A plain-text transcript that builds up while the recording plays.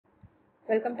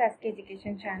Welcome to SK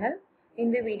Education channel.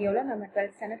 In the video, we will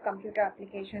 12th standard computer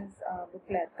applications book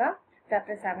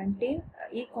chapter 17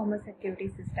 e-commerce security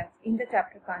systems. In the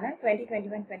chapter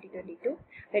 2021-2022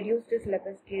 reduced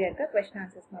syllabus question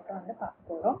answers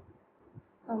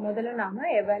முதல்ல நாம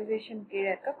evaluation கீழ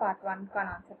இருக்க part 1 கான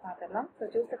answer பார்த்திடலாம். So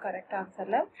choose the correct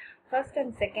answerல first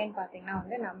and second பாத்தீங்கன்னா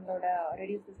வந்து நம்மளோட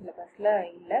reduced syllabusல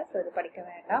இல்ல. So இது படிக்க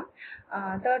வேண்டாம்.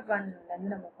 Third one வந்து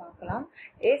நம்ம பார்க்கலாம்.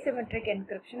 Asymmetric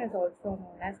encryption is also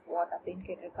known as what அப்படினு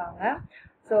கேட்டிருக்காங்க.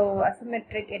 So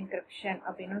asymmetric encryption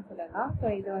அப்படினு சொல்லலாம். So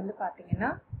இது வந்து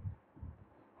பாத்தீங்கன்னா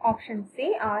option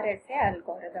C RSA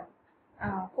algorithm.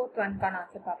 Fourth one can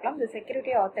answer பார்க்கலாம். The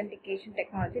security authentication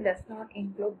technology does not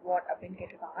include what அப்படினு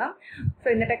கேட்டிருக்காங்க. So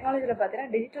இந்த டெக்னாலஜில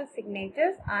பார்த்தீங்கன்னா digital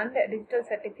signatures and digital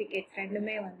certificates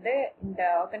ரெண்டுமே வந்து இந்த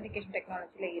authentication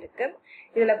technologyல இருக்கு.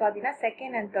 இதுல பார்த்தீங்கன்னா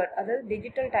second and third அதாவது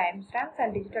digital timestamps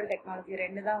and digital technology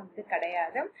ரெண்டு தான் வந்து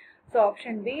கிடையாது. So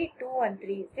option B 2 and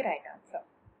 3 is the right answer.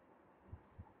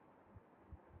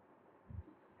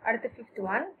 அடுத்து fifth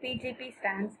one PGP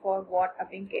stands for what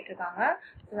அப்படினு கேட்டிருக்காங்க.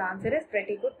 So the answer is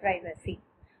pretty good privacy.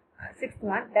 Sixth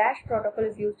one dash protocol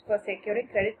is used for securing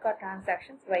credit card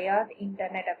transactions via the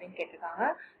internet அப்படினு கேட்டிருக்காங்க.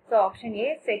 So option A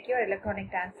secure electronic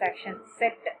transactions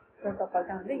set protocol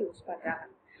தான் வந்து use பண்றாங்க.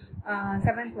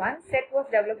 Seventh one set was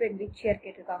developed in which year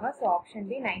கேட்டிருக்காங்க. So option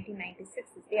B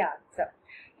 1996 is the answer.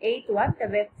 Eighth one the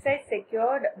website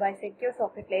secured by secure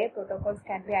socket layer protocols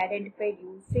can be identified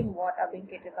using what அப்படினு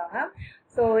கேட்டிருக்காங்க.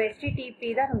 So HTTP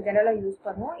தான் நம்ம ஜெனரலா use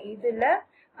பண்ணுவோம். இதுல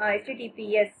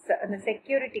HTTPS அந்த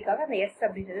செக்யூரிட்டிக்காக அந்த S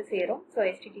அப்படின்றது சேரும். So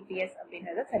HTTPS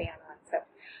அப்படின்றது சரியான answer.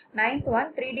 Ninth one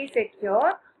 3D secure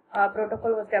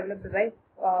protocol was developed by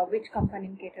which company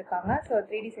கேட்டிருக்காங்க. So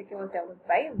 3D secure was developed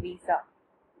by Visa.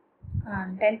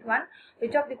 And 10th one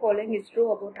which of the following is true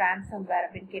about ransomware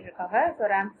அப்படினு கேட்டிருக்காங்க. So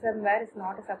ransomware is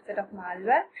not a subset of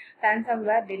malware.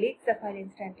 Ransomware deletes the file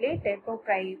instantly.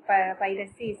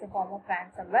 Piracy is a form of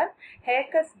ransomware.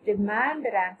 Hackers demand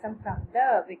ransom from the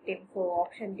victim. So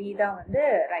option D தான் வந்து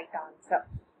right answer.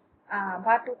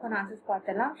 Part 2 கான answers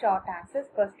பார்த்தலாம். Short answers.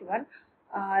 First one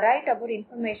write about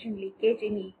information leakage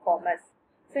in e-commerce.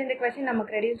 So இந்த question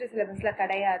நமக்கு reduced syllabusல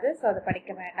கிடையாது. So அது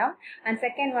படிக்க வேண்டாம். And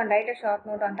second one write a short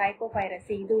note on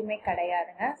typopiracy. இதுவுமே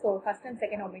கிடையாதுங்க. So first and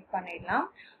second omit பண்ணிடலாம்.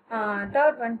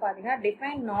 Third one பாத்தீங்கன்னா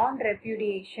define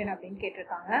non-repudiation அப்படின்னு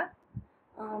கேட்டிருக்காங்க.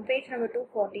 Page number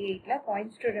 248ல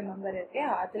points to remember இருக்கு.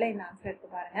 அதுல இந்த ஆன்சர் எடுத்து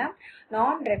பாருங்க.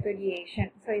 Non-repudiation.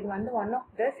 So இது வந்து one of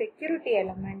the security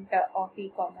element of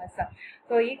e-commerce.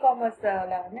 So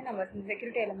e-commerceல வந்து நம்ம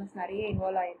security elements நிறைய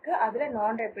இன்வால்வ் ஆயிருக்கு. அதுல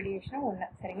non-repudiation ஒண்ணு.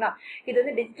 சரிங்களா? இது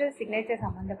வந்து டிஜிட்டல் சிக்னேச்சர்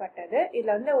சம்பந்தப்பட்டது.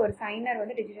 இதுல வந்து ஒரு சைனர்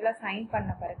வந்து டிஜிட்டலா சைன்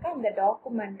பண்ண பிறகு அந்த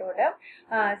டாக்குமெண்டோட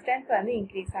ஸ்ட்ரென்த் வந்து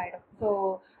இன்க்ரீஸ் ஆயிடும். ஸோ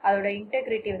அதோட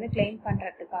இன்டெகிரிட்டி வந்து கிளைம்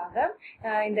பண்றதுக்காக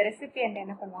இந்த ரெசிபியன்ட்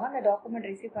என்ன பண்ணுவாங்க, அந்த டாக்குமெண்ட்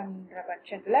ரிசீவ் பண்ற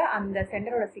பட்சத்துல அந்த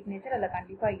சென்டரோட சிக்னேச்சர் அதுல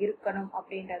கண்டிப்பா இருக்கணும்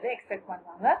அப்படின்றத எக்ஸ்பெக்ட்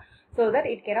பண்ணுவாங்க. So that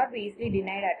it cannot be easily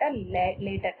denied at a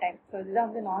later time. So இதுதான்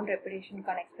வந்து நான்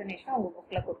ரெப்புடேஷனுக்கான எக்ஸ்பிளனேஷன் அவங்க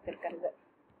புக்ல கொடுத்துருக்கிறது.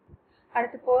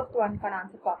 அடுத்து fourth one கான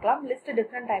ஆன்சர் பார்க்கலாம். List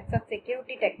different types of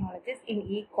security technologies in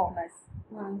e-commerce.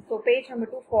 So page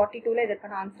number 242ல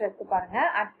இதற்கான ஆன்சர் எடுத்து பாருங்க.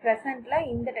 அட் ப்ரெசென்ட்ல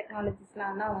இந்த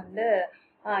டெக்னாலஜிஸ்லாம் தான் வந்து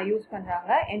யூஸ்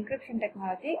பண்றாங்க. Encryption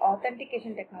technology,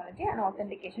 authentication technology and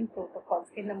authentication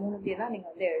protocols. இந்த மூணுத்தையும் தான் நீங்க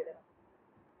வந்து எழுதணும்.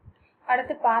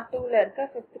 அடுத்து பார்ட் 2ல இருக்க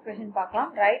 5th கொஸ்டின்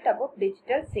பார்க்கலாம். Right about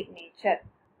digital signature.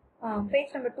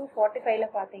 Page number 245ல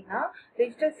பார்த்தீங்கன்னா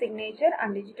digital signature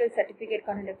and digital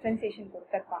சர்டிஃபிகேட்கான differentiation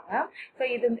கொடுத்துருப்பாங்க. ஸோ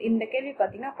இது இந்த கேள்வி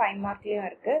பார்த்தீங்கன்னா 5 மார்க்லேயும்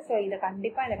இருக்கு. ஸோ இதை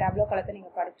கண்டிப்பாக இந்த டேப்லோ காலத்தை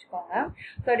நீங்கள் படிச்சுக்கோங்க.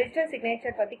 ஸோ டிஜிட்டல்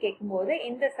சிக்னேச்சர் பற்றி கேட்கும்போது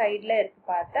இந்த சைடில் இருக்கு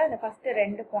பார்த்து அந்த ஃபர்ஸ்ட்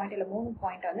 2 பாயிண்ட் இல்லை 3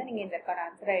 பாயிண்ட் வந்து நீங்கள் இதற்கான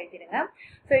ஆன்சரை எழுதிடுங்க.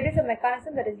 So it is a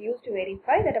mechanism that is use to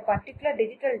verify that a particular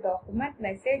digital document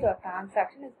message R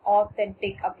transaction is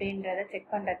authentic அப்படின்றத செக்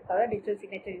பண்ணுறதுக்காக டிஜிட்டல்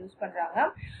சிக்னேச்சர் யூஸ் பண்ணுறாங்க.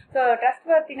 So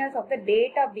ட்ரஸ்ட்வர்த்தினஸ் of the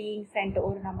data send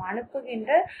ஒரு நம்ம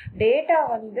அனுப்புகின்ற டேட்டா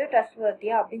வந்து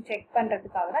ட்ரஸ்ட்வர்த்தியா அப்படின்னு செக்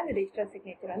பண்றதுக்காக தான் இந்த டிஜிட்டல்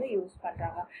சிக்னேச்சர் வந்து யூஸ்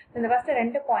பண்றாங்க. இந்த ஃபர்ஸ்ட்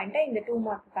 2 பாயிண்ட்டை இந்த 2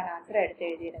 மார்க்குக்கான ஆன்சரை எடுத்து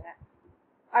எழுதிடுங்க.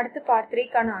 அடுத்து பார்ட்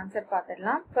 3க்கான ஆன்சர்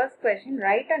பார்த்துடலாம். First question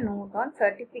right a note on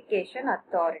certification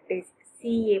authorities.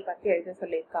 CA பத்தி எழுத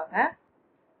சொல்லியிருக்காங்க.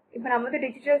 இப்போ நம்ம வந்து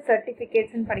டிஜிட்டல்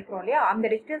சர்டிஃபிகேட்ஸ்ன்னு படிக்கிறோம் இல்லையா, அந்த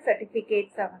டிஜிட்டல்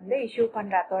சர்டிஃபிகேட்ஸை வந்து இஷ்யூ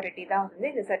பண்ணுற அத்தாரிட்டி தான் வந்து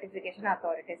இந்த சர்டிஃபிகேஷன்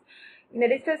அத்தாரிட்டிஸ். இந்த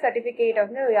டிஜிட்டல் சர்டிஃபிகேட்டை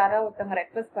வந்து யாராவது ஒருத்தவங்க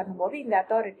ரெக்வஸ்ட் பண்ணும்போது இந்த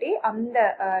அத்தாரிட்டி அந்த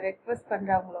ரெக்வஸ்ட்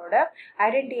பண்ணுறவங்களோட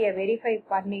ஐடென்டிட்டியை வெரிஃபை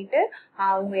பண்ணிட்டு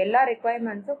அவங்க எல்லா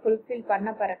ரெக்குவயர்மெண்ட்ஸும் ஃபுல்ஃபில்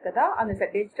பண்ண பிறகு தான் அந்த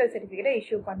டிஜிட்டல் சர்டிஃபிகேட்டை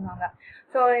இஷ்யூ பண்ணுவாங்க.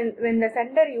 ஸோ இந்த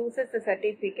centre uses the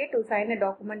certificate to sign a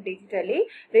document digitally,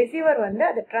 receiver வந்து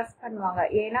அதை ட்ரஸ்ட் பண்ணுவாங்க.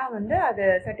 ஏன்னா வந்து அது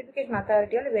சர்டிஃபிகேஷன்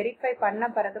அத்தாரிட்டியால் வெரிஃபை பண்ண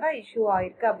பிறகு தான் இஷ்யூ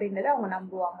ஆயிருக்கு அப்படின்றத அவங்க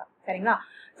நம்புவாங்க. சரிங்களா?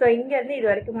 ஸோ இங்கேருந்து இது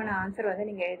வரைக்குமான ஆன்சர் வந்து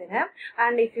நீங்கள் எழுதுங்க.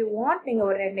 அண்ட் இஃப் யூ வாண்ட் நீங்கள்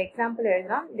ஒரு 2 எக்ஸாம்பிள்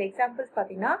எழுதலாம். இந்த எக்ஸாம்பிள்ஸ்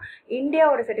பார்த்தீங்கன்னா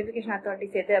இந்தியாவோட சர்டிஃபிகேஷன்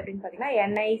அத்தாரிட்டிஸ் எது அப்படின்னு பார்த்தீங்கன்னா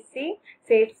என்ஐசி,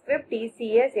 சேஃப்ஸ்கிரிப்ட்,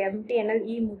 டிசிஎஸ், எம்டிஎன்எல்,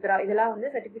 இ முத்ரா இதெல்லாம்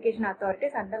வந்து certification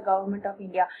authorities under government of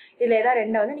India. இதில் ஏதாவது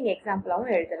 2 வந்து நீங்கள்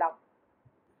எக்ஸாம்பிளாகவும் எழுதலாம்.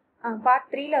 பார்ட்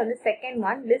 3ல வந்து second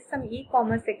one list some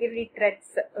e-commerce security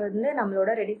threads வந்து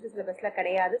நம்மளோட ரெடியூஸ்டு சிலபஸ்ல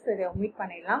கிடையாது. ஸோ இதை ஒமிட்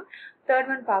பண்ணிடலாம்.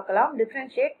 தேர்ட் ஒன் பார்க்கலாம்,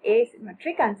 differentiate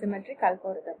asymmetric and symmetric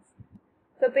algorithms.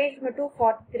 So page number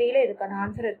 243ல இதுக்கான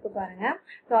ஆன்சர் இருக்கு பாருங்க.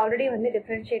 ஸோ ஆல்ரெடி வந்து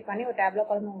டிஃபரன்ஷியேட் பண்ணி ஒரு டேப்லோ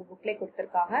காலம் உங்கள் புக்லேயே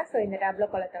கொடுத்துருக்காங்க. ஸோ இந்த டேப்லோ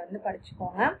காலத்தை வந்து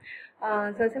படிச்சுக்கோங்க.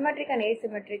 ஸோ சிமெட்ரிக் அண்ட்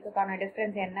ஏசிமெட்ரிக்கான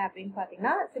டிஃப்ரென்ஸ் என்ன அப்படின்னு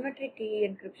பார்த்தீங்கன்னா சிமெட்ரிக் கீ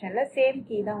என்கிரிப்ஷனில் சேம்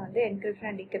கீ தான் வந்து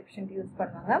என்கிரிப்ஷன் அண்ட் டிகிரிப்ஷனுக்கு யூஸ்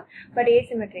பண்ணுவாங்க. பட்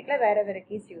ஏசிமெட்ரிக்கில் வேறு வேறு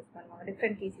கீஸ் யூஸ் பண்ணுவாங்க,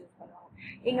 டிஃப்ரெண்ட் கீஸ் யூஸ் பண்ணுவாங்க.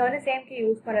 இங்கே வந்து சேம் கீ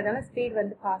யூஸ் பண்ணுறதால ஸ்பீட்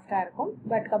வந்து ஃபாஸ்ட்டாக இருக்கும்.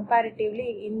 பட் கம்பேரிட்டிவ்லி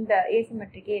இந்த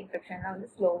ஏசிமெட்ரிக் கீ என்கிரிப்ஷன்லாம் வந்து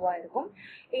ஸ்லோவாக இருக்கும்.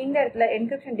 இந்த இடத்துல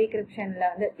என்கிரிப்ஷன் டிகிரிப்ஷனில்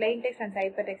வந்து plain text and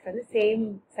cipher text வந்து சேம்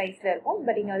சைஸில் இருக்கும்.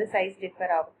 பட் இங்கே வந்து சைஸ்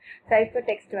டிஃபர் ஆகும். சைபர்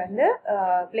டெக்ஸ்ட் வந்து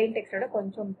பிளைன் டெக்ஸ்டோட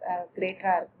கொஞ்சம்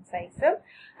கிரேட்டராக இருக்கும் சைஸு.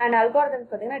 அண்ட் அல்காரிதம்ஸ்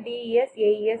பார்த்தீங்கன்னா டிஇஎஸ்,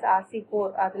 ஏஇஎஸ், RC4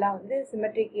 அதெல்லாம் வந்து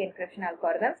சிமெட்ரிக் என்கிரிப்ஷன்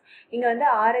அல்காரிதம்ஸ். இங்கே வந்து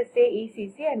RSA,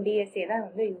 ECC அண்ட் DSA தான்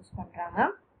வந்து யூஸ்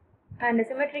பண்ணுறாங்க. அண்ட்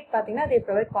சிமெட்ரிக் பார்த்தீங்கன்னா they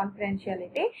provide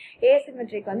confidentiality.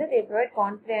 Asymmetric வந்து they provide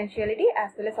confidentiality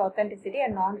as well as authenticity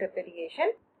and non-repudiation.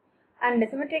 And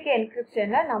symmetric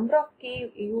என்கிரிப்ஷனில் number of key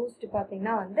used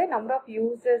பார்த்தீங்கன்னா வந்து நம்பர் ஆஃப்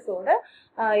யூசர்ஸோட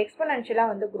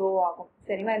எக்ஸ்போனன்ஷியலாக வந்து க்ரோ ஆகும்.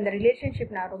 சரிங்களா? இந்த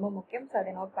ரிலேஷன்ஷிப் நான் ரொம்ப முக்கியம். ஸோ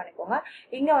அதை நோட் பண்ணிக்கோங்க.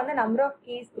 இங்கே வந்து number of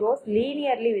keys cross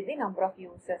linearly with the number of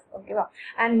users. ஓகேவா?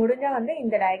 அண்ட் முடிஞ்சால் வந்து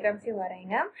இந்த டயக்ராம்ஸையும்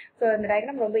வரைங்க. ஸோ இந்த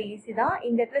டயக்ராம் ரொம்ப ஈஸி தான்.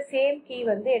 இந்த இடத்துல சேம் கீ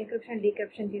வந்து என்கிரிப்ஷன்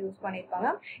டிகிரிப்ஷனுக்கு யூஸ்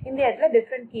பண்ணியிருப்பாங்க. இந்த இடத்துல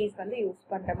டிஃப்ரெண்ட் கீஸ் வந்து யூஸ்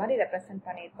பண்ணுற மாதிரி ரெப்ரசென்ட்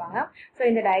பண்ணியிருப்பாங்க. ஸோ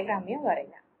இந்த டயக்ராமையும்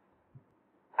வரைங்க.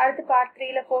 அடுத்து பார்ட்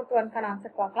 3ல ஃபோர்த் ஒன்க்கான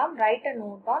ஆன்சர் பார்க்கலாம். Right a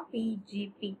note on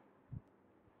PGP.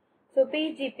 So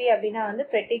PGP அப்படின்னா வந்து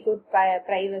pretty good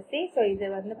privacy. ஸோ இது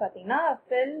வந்து பார்த்தீங்கன்னா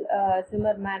ஃபில்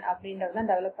ஜிம்மர்மேன் அப்படின்றவர் தான்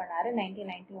டெவலப் பண்ணாரு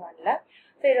 1991ல்.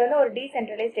 ஸோ இது வந்து ஒரு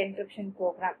decentralised encryption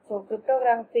program. So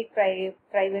cryptographic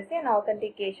privacy and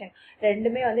authentication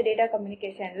ரெண்டுமே வந்து டேட்டா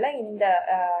கம்யூனிகேஷனில் இந்த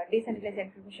டீசென்ட்ரலைஸ்ட்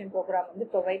என்கிரிப்ஷன் ப்ரோக்ராம் வந்து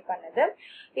ப்ரொவைட் பண்ணுது.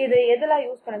 இது எதெல்லாம்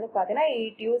யூஸ் பண்ணது பார்த்தீங்கன்னா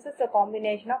it uses a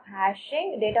combination of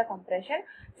hashing, data compression,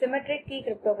 symmetric key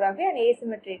cryptography and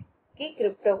asymmetric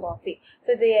cryptography.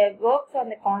 So they works on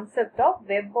the concept of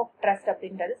web of trust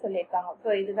அப்படின்றது சொல்லியிருக்காங்க.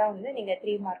 ஸோ இதுதான் வந்து நீங்கள்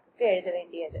 3 மார்க்குக்கு எழுத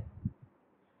வேண்டியது.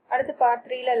 அடுத்து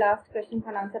பார்ட் 3ல லாஸ்ட்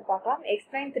கொஸ்டின்கான ஆன்சர் பார்க்கலாம்.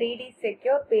 Explain 3D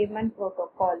secure payment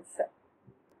protocols.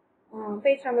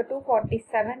 Page number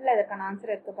 247ல இதுக்கான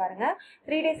ஆன்சர் எடுத்து பாருங்க.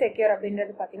 3D செக்யூர்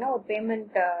அப்படின்றது பார்த்தீங்கன்னா ஒரு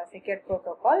பேமெண்ட் செக்யூர்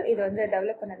ப்ரோட்டோகால். இது வந்து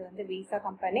டெவலப் பண்ணது வந்து விசா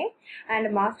கம்பெனி அண்ட்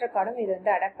மாஸ்டர் கார்டும் இது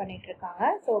வந்து அடாப்ட் பண்ணிட்டு இருக்காங்க.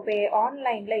 ஸோ இப்போ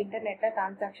ஆன்லைனில் இன்டர்நெட்டில்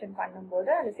டிரான்சாக்ஷன்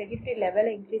பண்ணும்போது அந்த செக்யூரிட்டி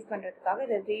லெவலை இன்க்ரீஸ் பண்ணுறதுக்காக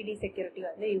இந்த 3D செக்யூரிட்டி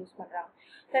வந்து யூஸ் பண்ணுறாங்க.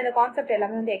 ஸோ இந்த கான்செப்ட்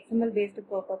எல்லாமே வந்து XML பேஸ்டு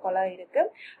ப்ரோட்டோகாலாக இருக்குது.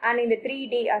 அண்ட் இந்த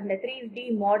 3D அந்த 3D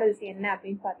மாடல்ஸ் என்ன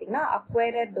அப்படின்னு பார்த்தீங்கன்னா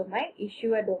அக்வைரர் domain,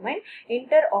 issuer domain,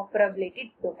 inter operability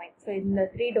domain. So இந்த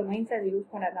 3 டொமைன்ஸ் அது யூஸ்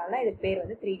பண்ணறதுனால இது பேர்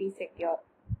வந்து 3D செக்யூர்.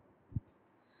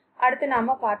 அடுத்து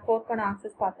நாம பார்ட் 4க்கான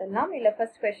ஆன்சர்ஸ் பார்த்துடலாம். இல்ல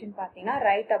ஃபர்ஸ்ட் क्वेश्चन பாத்தீங்கன்னா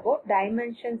right about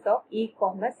dimensions of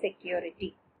e-commerce security.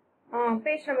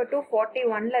 Page number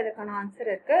 241ல இதுக்கான ஆன்சர்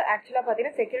இருக்கு. ஆக்சுவலா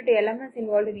பாத்தீங்கன்னா security elements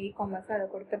involve in e-commerce அதை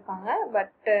கொடுத்துருக்காங்க.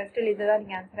 பட் ஸ்டில் இதுதான்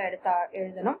நீங்க ஆன்சர் எடுத்து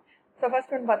எழுதணும். ஸோ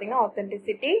ஃபர்ஸ்ட் ஒன் பாத்தீங்கன்னா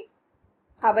authenticity,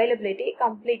 availability,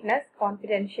 completeness,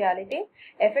 confidentiality,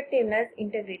 effectiveness,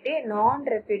 integrity,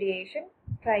 non-repudiation,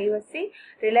 privacy,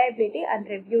 reliability and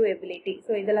reviewability.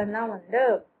 So இதெல்லாம் தான் வந்து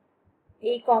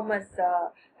இ-காமர்ஸ்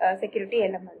செக்யூரிட்டி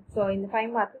எலமெண்ட். ஸோ இந்த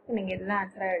 5 மார்க்குக்கு நீங்கள் இதெல்லாம்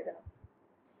ஆன்சராக எழுதணும்.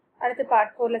 அடுத்து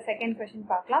பார்ட் 4ல செகண்ட்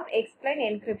கொஸ்டின் பார்க்கலாம். Explain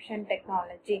encryption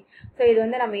technology. ஸோ இது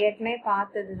வந்து நம்ம ஏற்கனவே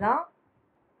பார்த்தது தான்.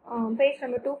 பேஜ்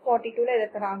நம்பர் 242ல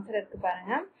இதற்கான ஆன்சர் இருக்கு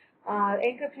பாருங்க.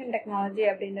 என்கிரிப்ஷன் டெக்னாலஜி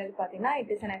அப்படின்றது பார்த்தீங்கன்னா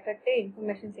it is an effective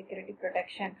information security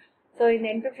protection. So இந்த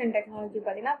என்கிரிப்ஷன் டெக்னாலஜி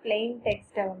பார்த்தீங்கன்னா பிளெயின்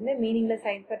டெக்ஸ்ட்டை வந்து மீனிங்லெஸ்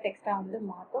சைஃபர் டெக்ஸ்ட்டாக வந்து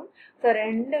மாற்றும். ஸோ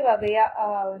 2 வகையாக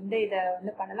வந்து இதை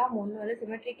வந்து பண்ணலாம். ஒன்று வந்து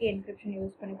சிமெட்ரிக் கீ என்கிரிப்ஷன்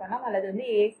யூஸ் பண்ணி பண்ணலாம், அல்லது வந்து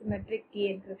ஏசிமெட்ரிக் கீ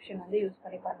என்கிரிப்ஷன் வந்து யூஸ்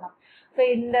பண்ணி பண்ணலாம். ஸோ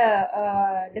இந்த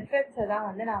டிஃப்ரென்ஸை தான்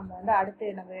வந்து நம்ம வந்து அடுத்து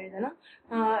நம்ம எழுதணும்.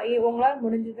 உங்களால்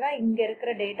முடிஞ்சதுன்னா இங்கே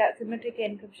இருக்கிற டேட்டா சிமெட்ரிக்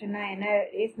என்கிரிப்ஷன்னா என்ன,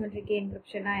 ஏசிமெட்ரிக்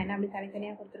என்கிரிப்ஷன்னா என்ன அப்படி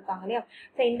தனித்தனியாக கொடுத்துருக்காங்க இல்லையா.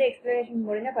 ஸோ இந்த எக்ஸ்பிளனேஷன்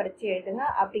முடிஞ்சால் படித்து எழுதுங்க.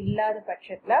 அப்படி இல்லாத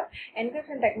பட்சத்தில்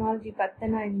என்கிரிப்ஷன் டெக்னாலஜி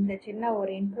பற்றின இந்த சின்ன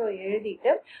ஒரு இன்ட்ரோ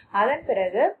எழுதிட்டு அதன்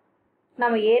பிறகு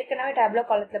நம்ம ஏற்கனவே டேப்லோ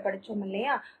காலத்தில் படித்தோம்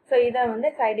இல்லையா. ஸோ இதை வந்து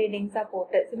சைட் ஹெட்டிங்ஸாக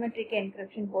போட்டு சிமெட்ரிக்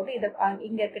என்கிரிப்ஷன் போட்டு இதை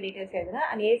இங்கே இருக்க டீட்டெயில்ஸ் எழுதுங்க.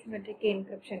 அண்ட் ஏசிமெட்ரிக்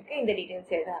என்கிரிப்ஷனுக்கு இந்த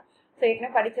டீட்டெயில்ஸ் எழுதுங்க. ஸோ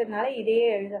ஏற்கனவே படித்ததுனால இதையே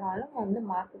எழுதினாலும் வந்து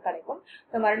மார்க் கிடைக்கும்.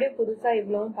 ஸோ மறுபடியும் புதுசாக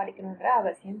இவ்வளவும் படிக்கணுன்ற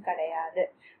அவசியம் கிடையாது.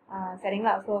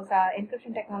 சரிங்களா. ஸோ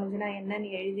என்கிரிப்ஷன் டெக்னாலஜினா என்னன்னு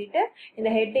எழுதிட்டு இந்த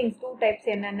ஹெட்டிங்ஸ் 2 டைப்ஸ்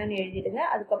என்னென்னு எழுதிடுங்க.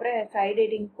 அதுக்கப்புறம் சைட்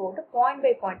ஹெட்டிங் போட்டு பாயிண்ட்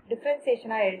பை பாயிண்ட்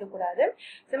டிஃப்ரென்சியேஷனாக எழுதக்கூடாது.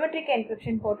 சிமெட்ரிக்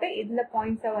என்கிரிப்ஷன் போட்டு இந்த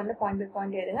பாயிண்ட்ஸை வந்து பாயிண்ட் பை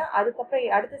பாயிண்ட் எழுதுங்க.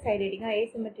 அதுக்கப்புறம் அடுத்த சைட் ஹெட்டிங்காக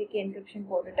ஏசிமெட்ரிக் என்கிரிப்ஷன்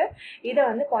போட்டுட்டு இதை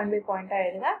வந்து பாயிண்ட் பை பாயிண்டாக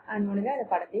எழுதுங்க. அண்ட் முடிஞ்ச அந்த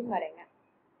படத்தையும் வரைங்க.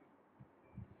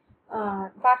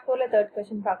 பார்ட் 4ல தேர்ட்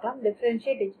கொஸ்டின் பார்க்கலாம்.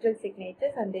 Differentiate digital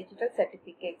signatures and digital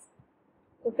certificates.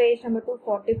 So page number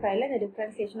 245 இந்த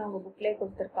டிஃப்ரென்சியேஷன் அவங்க புக்லேயே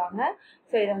கொடுத்துருக்காங்க.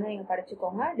 ஸோ இதை வந்து நீங்கள்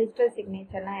படிச்சுக்கோங்க. டிஜிட்டல்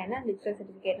சிக்னேச்சர்னா என்ன, டிஜிட்டல்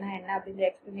சர்டிஃபிகேட்னா என்ன அப்படின்ற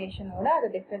எக்ஸ்பிளனேஷனோட அது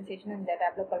டிஃப்ரென்சியேஷன் இந்த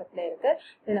டேப்லெட் காலத்தில் இருக்குது.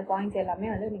 இந்த பாயிண்ட்ஸ் எல்லாமே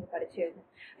வந்து நீங்கள் படிச்சு எழுதுங்க.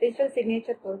 டிஜிட்டல்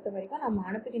சிக்னேச்சர் பொறுத்த வரைக்கும் நம்ம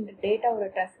அனுப்புகின்ற டேட்டாவோட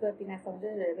ட்ரஸ்ட் வர்த்தினஸ் வந்து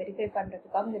வெரிஃபை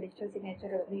பண்ணுறதுக்காக இந்த டிஜிட்டல்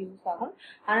சிக்னேச்சர் வந்து யூஸ் ஆகும்.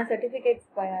 ஆனால் சர்டிஃபிகேட்ஸ்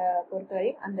பொறுத்த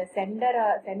வரைக்கும் அந்த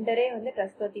சென்டரே வந்து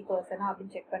ட்ரஸ்ட் வர்த்தி பர்சனா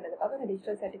அப்படின்னு செக் பண்ணுறதுக்காக இந்த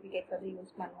டிஜிட்டல் சர்டிஃபிகேட்ஸ் வந்து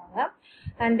யூஸ் பண்ணுவாங்க.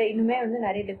 அண்ட் இன்னுமே வந்து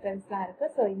நிறைய டிஃப்ரென்ஸ்லாம் இருக்குது.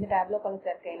 ஸோ இந்த டேப்லோ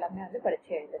காலத்தில் இருக்க எல்லாமே வந்து படிச்சு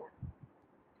எழுதுங்க.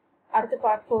 அடுத்து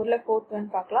பார்ட் 4ல ஃபோர்த் ஒன்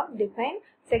பார்க்கலாம். Define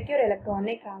secure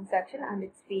electronic transaction and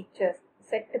it's features.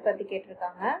 Set பற்றி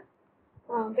கேட்டிருக்காங்க.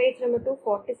 பேஜ் நம்பர்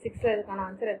 246 இதுக்கான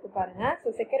ஆன்சர் எடுத்து பாருங்க.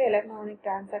 ஸோ செக்யூர் எலக்ட்ரானிக்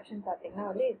டிரான்சாக்ஷன் பார்த்தீங்கன்னா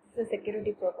வந்து it's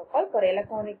security protocol for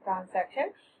electronic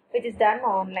transaction which is done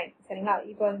online. சரிங்களா.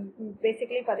 இப்போ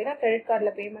பேசிக்கலி பார்த்தீங்கன்னா கிரெடிட்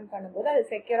கார்டில் பேமெண்ட் பண்ணும்போது அது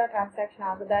செக்யூராக டிரான்சாக்ஷன்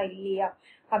ஆகுதா இல்லையா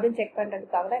அப்படின்னு செக்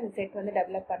பண்ணுறதுக்காக தான் இந்த செட் வந்து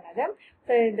டெவலப் பண்ணது.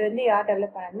 ஸோ இது வந்து யார்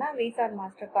develop பண்ணதுன்னா visa and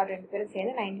master card 2 பேரும்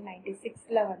சேர்ந்து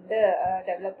 1996 வந்து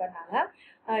டெவலப் பண்ணாங்க.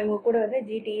 இவங்க கூட வந்து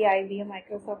GTA, IBM,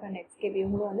 Microsoft and Netscape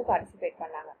இவங்களும் வந்து பார்ட்டிசிபேட்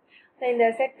பண்ணாங்க. இந்த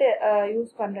செட்டு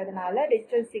யூஸ் பண்ணுறதுனால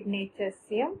டிஜிட்டல்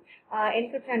சிக்னேச்சர்ஸையும்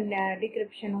என்கிரிப்ஷன்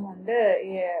டிகிரிப்ஷனும் வந்து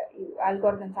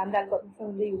அல்காரிதம்ஸ் அந்த அல்காரிதம்ஸும்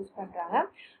வந்து யூஸ் பண்ணுறாங்க.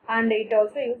 And it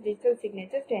also use digital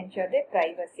signatures to ensure the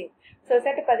privacy. So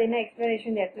set பார்த்தீங்கன்னா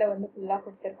எக்ஸ்பிளனேஷன் இந்த இடத்துல வந்து ஃபுல்லாக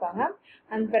கொடுத்துருக்காங்க.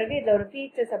 அந்த பிறகு இதில் ஒரு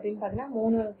ஃபீச்சர்ஸ் அப்படின்னு பார்த்தீங்கன்னா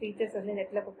 3 ஃபீச்சர்ஸ் வந்து இந்த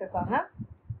இடத்துல கொடுத்துருக்காங்க.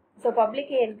 So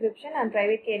public key encryption and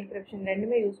private key encryption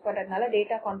ரெண்டுமே யூஸ் பண்ணுறதுனால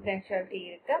டேட்டா கான்ஃபிடென்ஷியாலிட்டி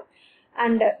இருக்குது.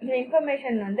 And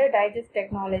information வந்து digest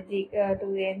technology to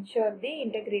ensure the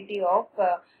integrity of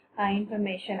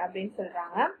information அப்படின்னு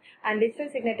சொல்கிறாங்க. அண்ட்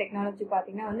டிஜிட்டல் சிக்னல் டெக்னாலஜி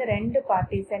பார்த்தீங்கன்னா வந்து 2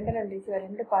 பார்ட்டி சென்டர் அண்ட் ரிசீவர்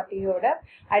 2 பார்ட்டியோட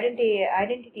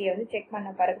ஐடென்டிட்டியை வந்து செக்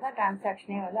பண்ண பிறகு தான்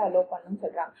டிரான்சாக்ஷனே வந்து அலோவ் பண்ணணும்னு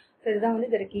சொல்கிறாங்க. ஸோ இதுதான்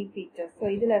வந்து இதோட கீ ஃபீச்சர்ஸ். ஸோ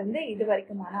இதில் இருந்து இது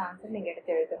வரைக்குமான ஆன்சர் நீங்கள்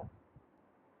எடுத்து எழுதணும்.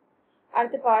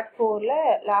 அடுத்து பார்ட் 4ல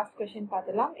லாஸ்ட் கொஸ்டின்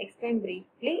பார்த்துலாம். Explain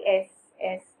briefly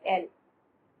SSL.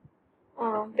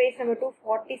 Page number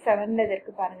 247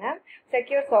 இருக்கு பாருங்க.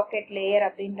 செக்யூர் சாக்கெட் லேயர்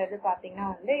அப்படின்றது பார்த்தீங்கன்னா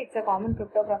வந்து it's a common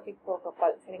cryptographic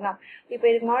protocol. சரிங்களா. இப்போ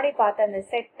இதுக்கு முன்னாடி பார்த்த அந்த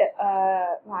செட்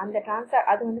அந்த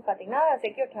அது வந்து பார்த்தீங்கன்னா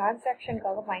செக்யூர்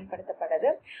டிரான்சாக்ஷனுக்காக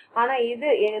பயன்படுத்தப்படுது. ஆனால் இது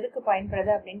எதுக்கு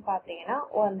பயன்படுது அப்படின்னு பார்த்தீங்கன்னா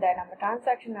அந்த நம்ம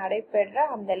டிரான்சாக்ஷன் நடைபெற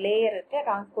அந்த லேயர் இருக்கு,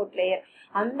 டிரான்ஸ்போர்ட் லேயர்,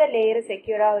 அந்த லேயரை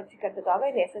செக்யூராக வச்சுக்கிறதுக்காக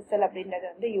இந்த SSL அப்படின்றத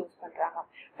வந்து யூஸ் பண்ணுறாங்க.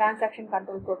 டிரான்சாக்ஷன்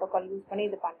கண்ட்ரோல் ப்ரோட்டோகால் யூஸ் பண்ணி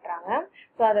இது பண்ணுறாங்க.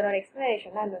 ஸோ அதோட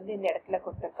எக்ஸ்பிளனேஷன் தான் அது வந்து இந்த இடத்துல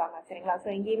கொடுத்துருக்காங்க. சரிங்களா. ஸோ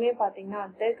இங்கேயுமே பார்த்தீங்கன்னா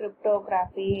வந்து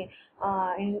கிரிப்டோகிராஃபி,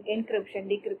 என்கிரிப்ஷன்,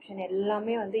 டிகிரிப்ஷன்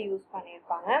எல்லாமே வந்து யூஸ்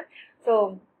பண்ணியிருப்பாங்க. ஸோ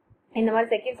இந்த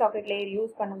மாதிரி செக்யூர் சாக்கெட் லேயர்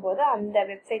யூஸ் பண்ணும்போது அந்த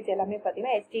வெப்சைட்ஸ் எல்லாமே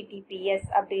பார்த்தீங்கன்னா HTTPS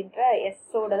அப்படின்ற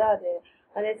எஸ்ஸோட தான் அது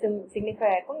வந்து சிக்னிஃபை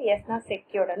ஆயிருக்கும். எஸ்னா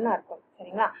செக்யூர்டுன்னு அர்த்தம்.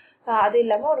 சரிங்களா. அது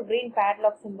இல்லாமல் ஒரு க்ரீன்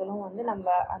பேட்லாக் சிம்பிளும் வந்து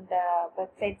நம்ம அந்த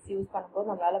வெப்சைட்ஸ் யூஸ் பண்ணும்போது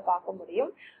நம்மளால பார்க்க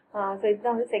முடியும். ஸோ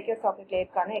இதுதான் வந்து செக்யூர் சாக்கெட்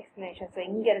லேயருக்கான எக்ஸ்பிளனேஷன். ஸோ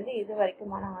இங்கேருந்து இது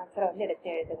வரைக்குமான ஆன்சரை வந்து எடுத்து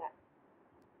எழுதுங்க.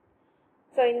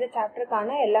 ஸோ இந்த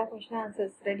சாப்டருக்கான எல்லா கொஸ்டின்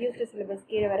ஆன்சர்ஸ் ரெடியூஸ்டு சிலபஸ்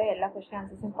கீழே வர எல்லா கொஸ்டின்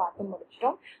ஆன்சர்ஸும் பார்த்து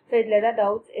முடிச்சிட்டோம். ஸோ இதில் ஏதாவது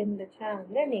டவுட்ஸ் இருந்துச்சுன்னா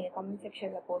வந்து நீங்கள் கமெண்ட்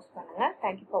செக்ஷனில் போஸ்ட் பண்ணுங்கள்.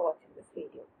 தேங்க்யூ ஃபார் வாட்சிங்.